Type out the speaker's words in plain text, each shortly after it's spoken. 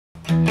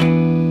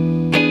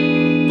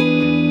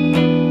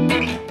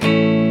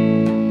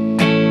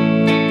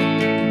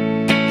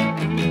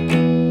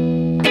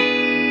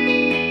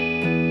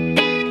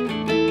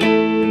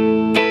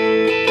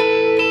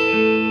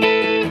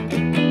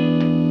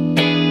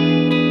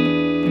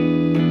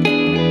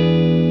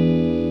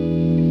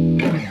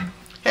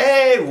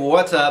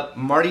what's up?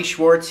 Marty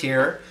Schwartz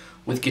here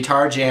with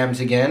Guitarjamz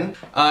again.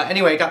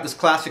 Anyway, I got this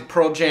classic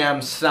Pearl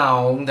Jam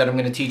song that I'm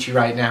going to teach you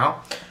right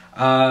now.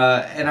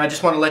 And I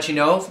just want to let you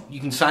know, you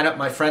can sign up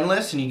my friend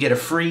list and you get a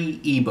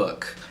free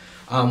ebook,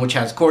 which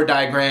has chord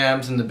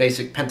diagrams and the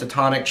basic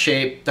pentatonic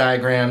shape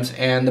diagrams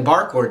and the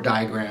bar chord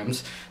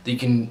diagrams that you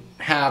can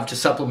have to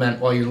supplement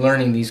while you're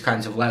learning these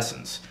kinds of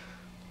lessons.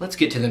 Let's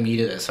get to the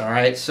meat of this,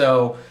 alright?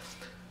 So,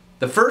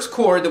 the first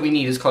chord that we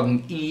need is called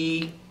an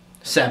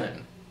E7.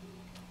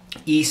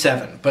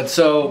 E7. But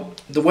so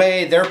the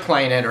way they're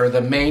playing it, or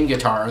the main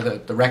guitar,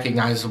 the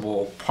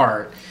recognizable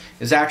part,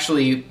 is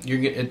actually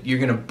you're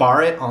gonna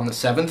bar it on the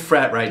 7th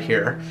fret right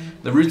here.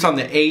 The root's on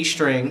the A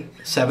string,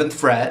 7th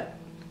fret,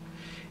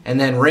 and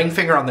then ring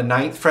finger on the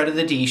 9th fret of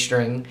the D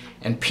string,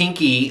 and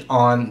pinky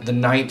on the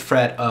 9th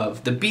fret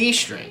of the B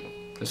string,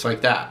 just like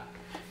that.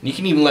 And you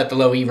can even let the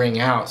low E ring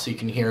out so you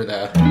can hear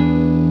the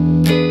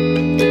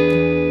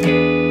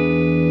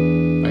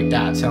like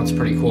that. Sounds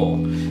pretty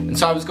cool. And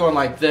so I was going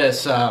like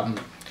this, I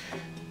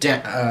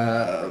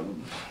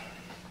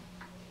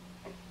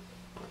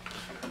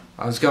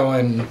was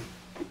going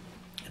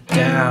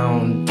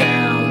down,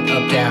 down,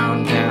 up,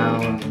 down,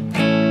 down,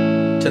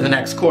 to the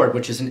next chord,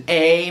 which is an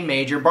A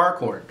major bar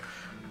chord.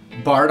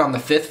 Barred on the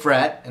 5th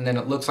fret, and then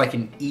it looks like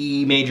an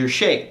E major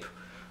shape.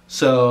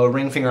 So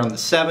ring finger on the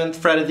 7th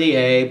fret of the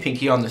A,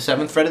 pinky on the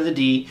 7th fret of the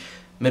D,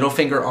 middle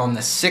finger on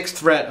the 6th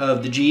fret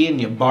of the G, and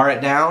you bar it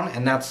down,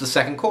 and that's the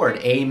second chord,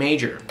 A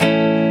major.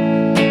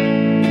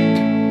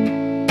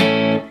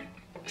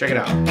 Check it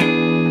out.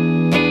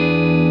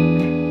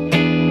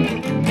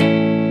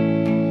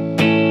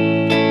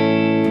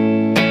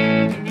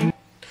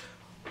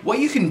 What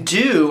you can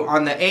do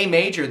on the A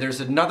major, there's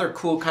another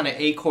cool kind of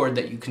A chord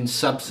that you can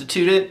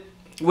substitute it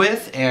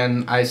with,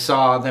 and I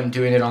saw them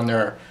doing it on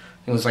their,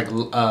 it was like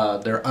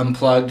their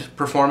unplugged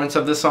performance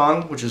of the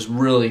song, which is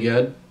really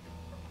good.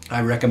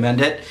 I recommend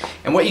it.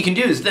 And what you can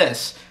do is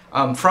this,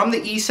 from the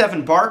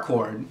E7 bar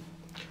chord,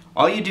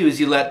 all you do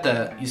is you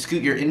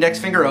scoot your index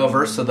finger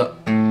over so the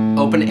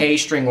open A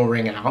string will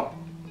ring out,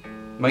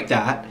 like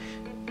that.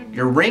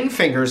 Your ring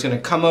finger is going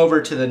to come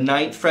over to the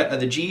 9th fret of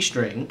the G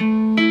string.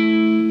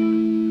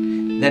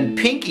 Then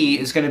pinky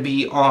is going to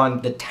be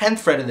on the 10th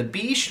fret of the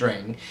B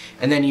string,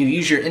 and then you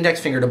use your index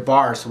finger to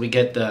bar so we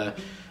get the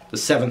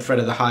 7th fret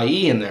of the high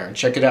E in there.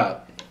 Check it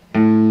out.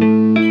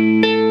 And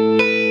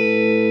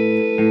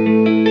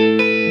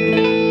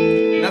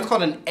that's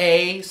called an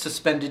A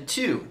suspended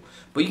 2.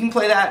 But you can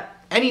play that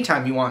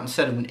anytime you want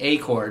instead of an A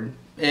chord.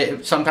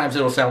 Sometimes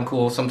it'll sound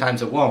cool,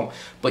 sometimes it won't.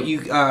 But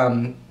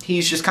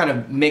he's just kind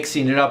of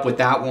mixing it up with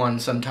that one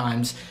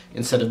sometimes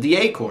instead of the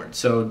A chord.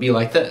 So it'd be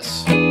like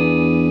this.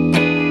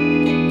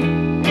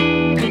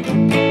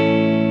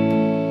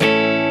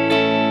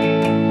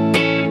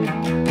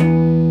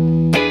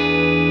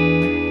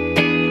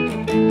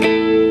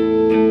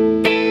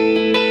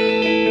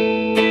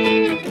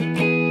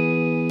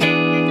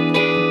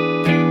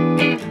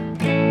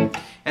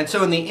 And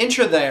so in the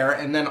intro there,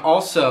 and then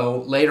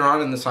also later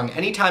on in the song,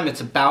 anytime it's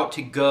about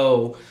to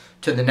go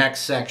to the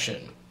next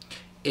section,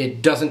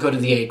 it doesn't go to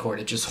the A chord,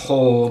 it just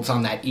holds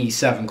on that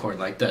E7 chord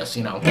like this,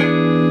 you know.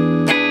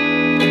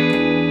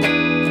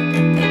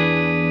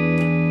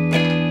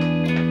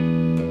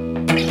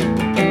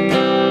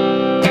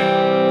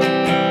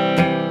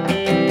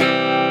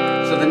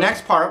 So the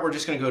next part, we're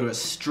just going to go to a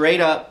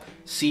straight up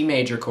C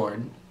major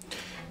chord.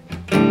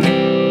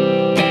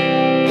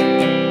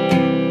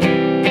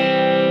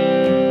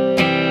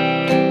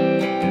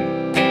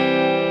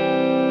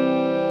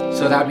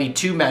 So that would be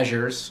 2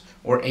 measures,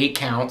 or 8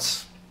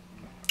 counts,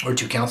 or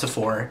 2 counts of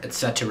 4,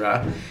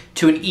 etc.,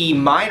 to an E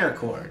minor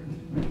chord.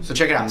 So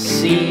check it out.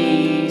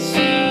 C, C,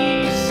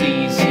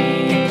 C, C,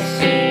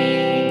 C,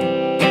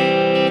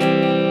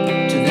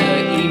 to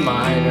the E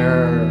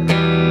minor.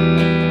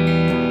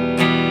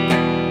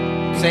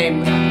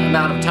 Same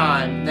amount of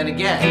time. Then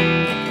again,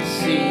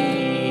 C,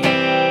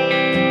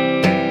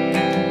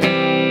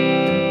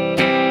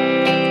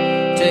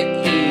 to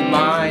E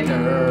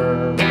minor.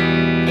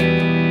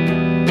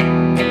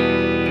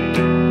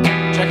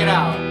 Check it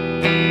out.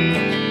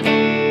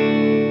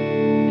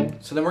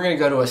 So then we're going to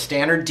go to a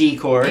standard D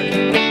chord,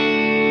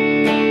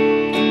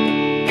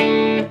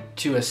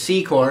 to a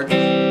C chord, what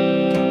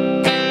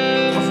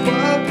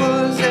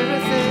was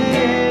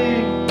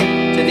everything,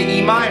 to the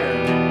E minor,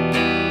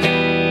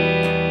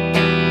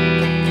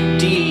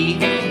 D,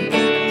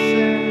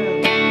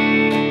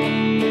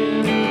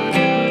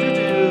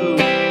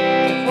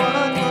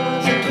 what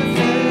was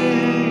everything.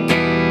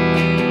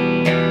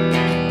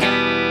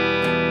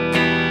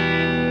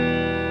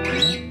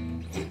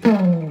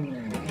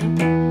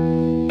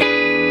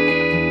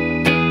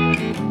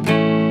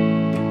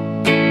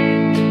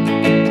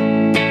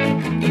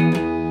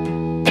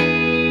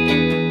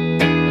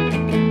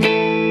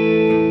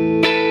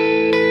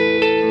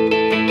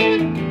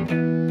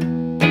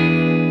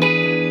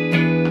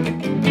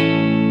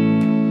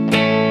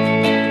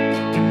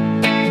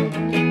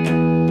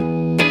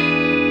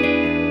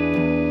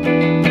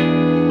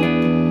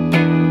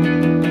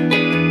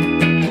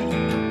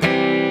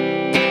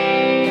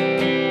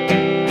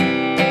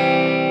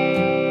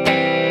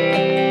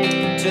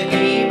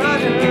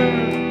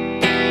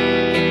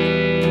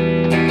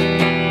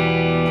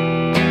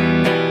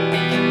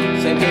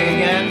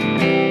 again.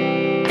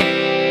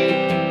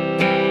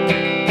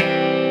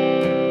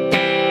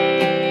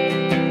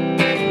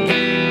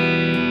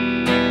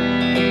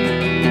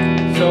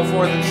 So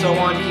forth and so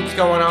on, keeps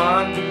going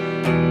on.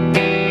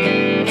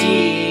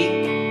 D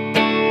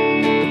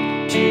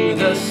to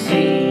the C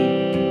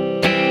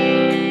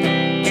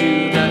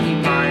to the E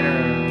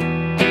minor.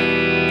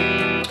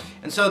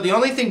 And so the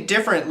only thing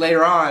different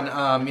later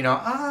on, you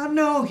know, I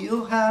know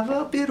you'll have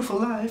a beautiful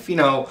life, you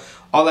know,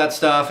 all that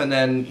stuff, and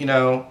then, you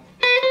know,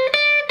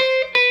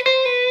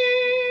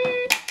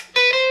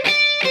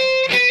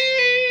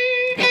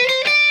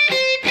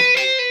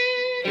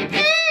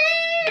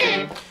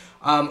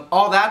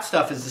 all that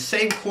stuff is the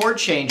same chord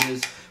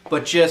changes,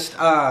 but just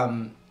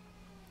a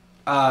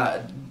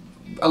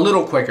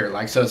little quicker.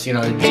 Like, so it's, you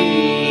know, D,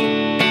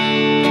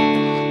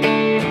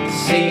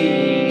 C,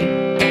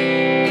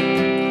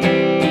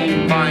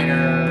 E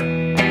minor,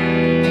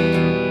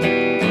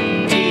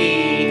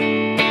 D,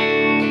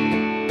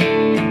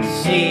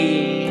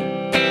 C,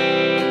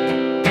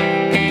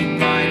 E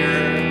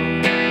minor.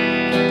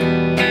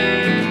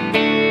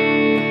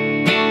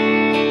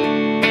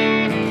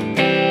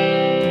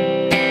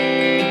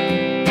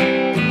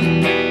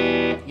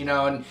 You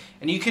know,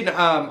 and you can,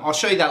 I'll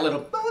show you that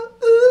little,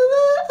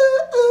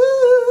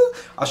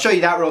 I'll show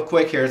you that real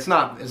quick here. It's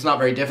not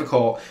very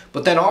difficult.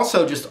 But then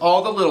also just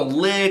all the little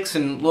licks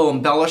and little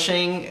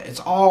embellishing, it's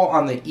all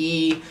on the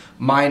E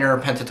minor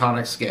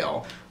pentatonic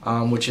scale,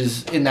 which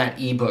is in that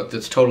E book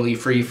that's totally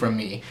free from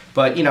me.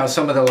 But, you know,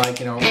 some of the, like,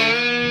 you know,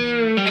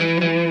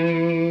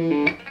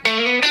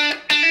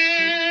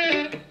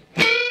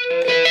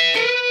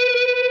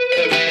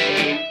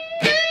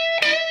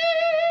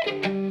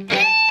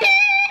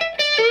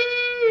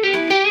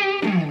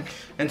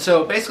 and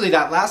so basically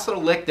that last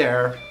little lick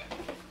there,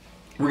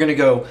 we're going to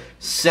go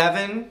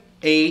 7,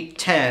 8,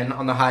 10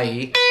 on the high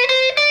E.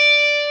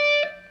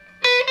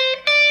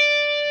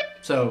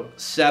 So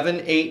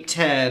 7, 8,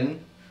 10,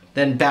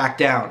 then back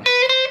down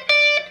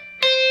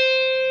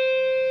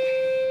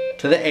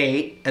to the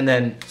 8, and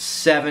then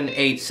 7,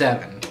 8,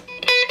 7.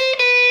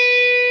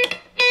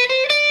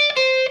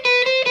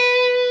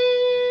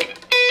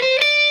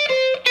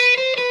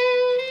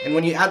 And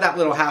when you add that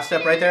little half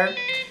step right there,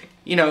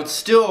 you know, it's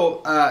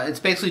still, it's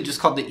basically just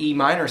called the E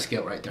minor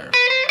scale right there.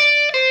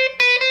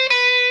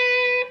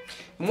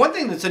 And one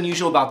thing that's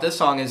unusual about this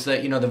song is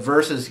that, you know, the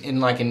verse is in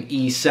like an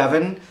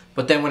E7,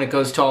 but then when it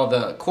goes to all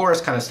the chorus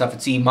kind of stuff,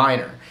 it's E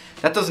minor.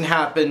 That doesn't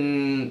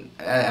happen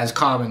as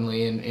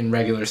commonly in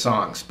regular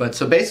songs. But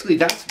so basically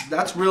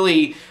that's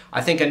really,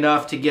 I think,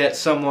 enough to get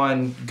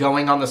someone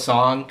going on the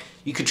song.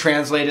 You could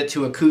translate it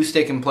to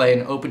acoustic and play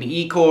an open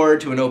E chord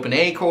to an open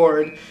A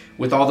chord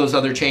with all those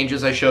other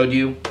changes I showed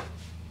you.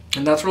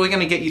 And that's really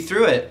going to get you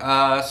through it.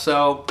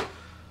 So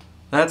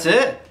that's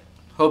it.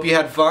 Hope you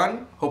had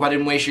fun. Hope I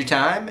didn't waste your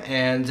time.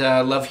 And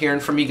love hearing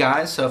from you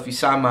guys. So if you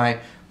saw my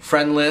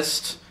friend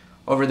list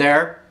over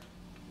there,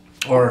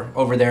 or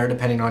over there,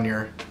 depending on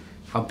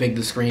how big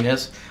the screen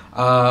is,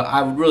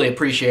 I would really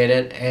appreciate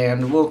it.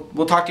 And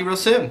we'll talk to you real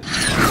soon.